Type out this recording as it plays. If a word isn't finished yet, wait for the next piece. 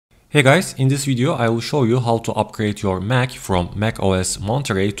Hey guys, in this video I will show you how to upgrade your Mac from macOS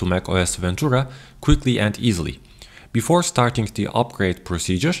Monterey to macOS Ventura quickly and easily. Before starting the upgrade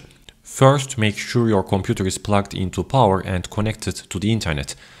procedure, first make sure your computer is plugged into power and connected to the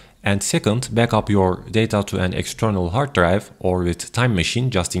internet. And second, back up your data to an external hard drive or with Time Machine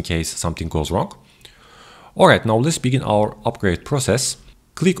just in case something goes wrong. Alright, now let's begin our upgrade process.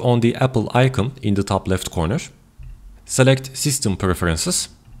 Click on the Apple icon in the top left corner. Select System Preferences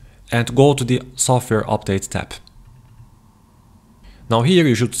and go to the Software Update tab. Now here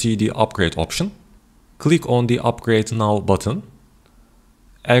you should see the upgrade option. Click on the Upgrade Now button.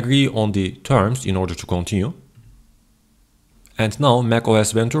 Agree on the terms in order to continue. And now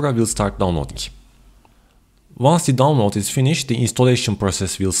macOS Ventura will start downloading. Once the download is finished, the installation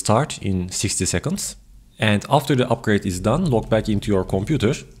process will start in 60 seconds. And after the upgrade is done, log back into your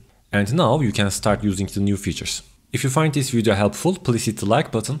computer. And now you can start using the new features. If you find this video helpful, please hit the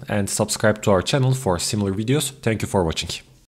like button and subscribe to our channel for similar videos. Thank you for watching.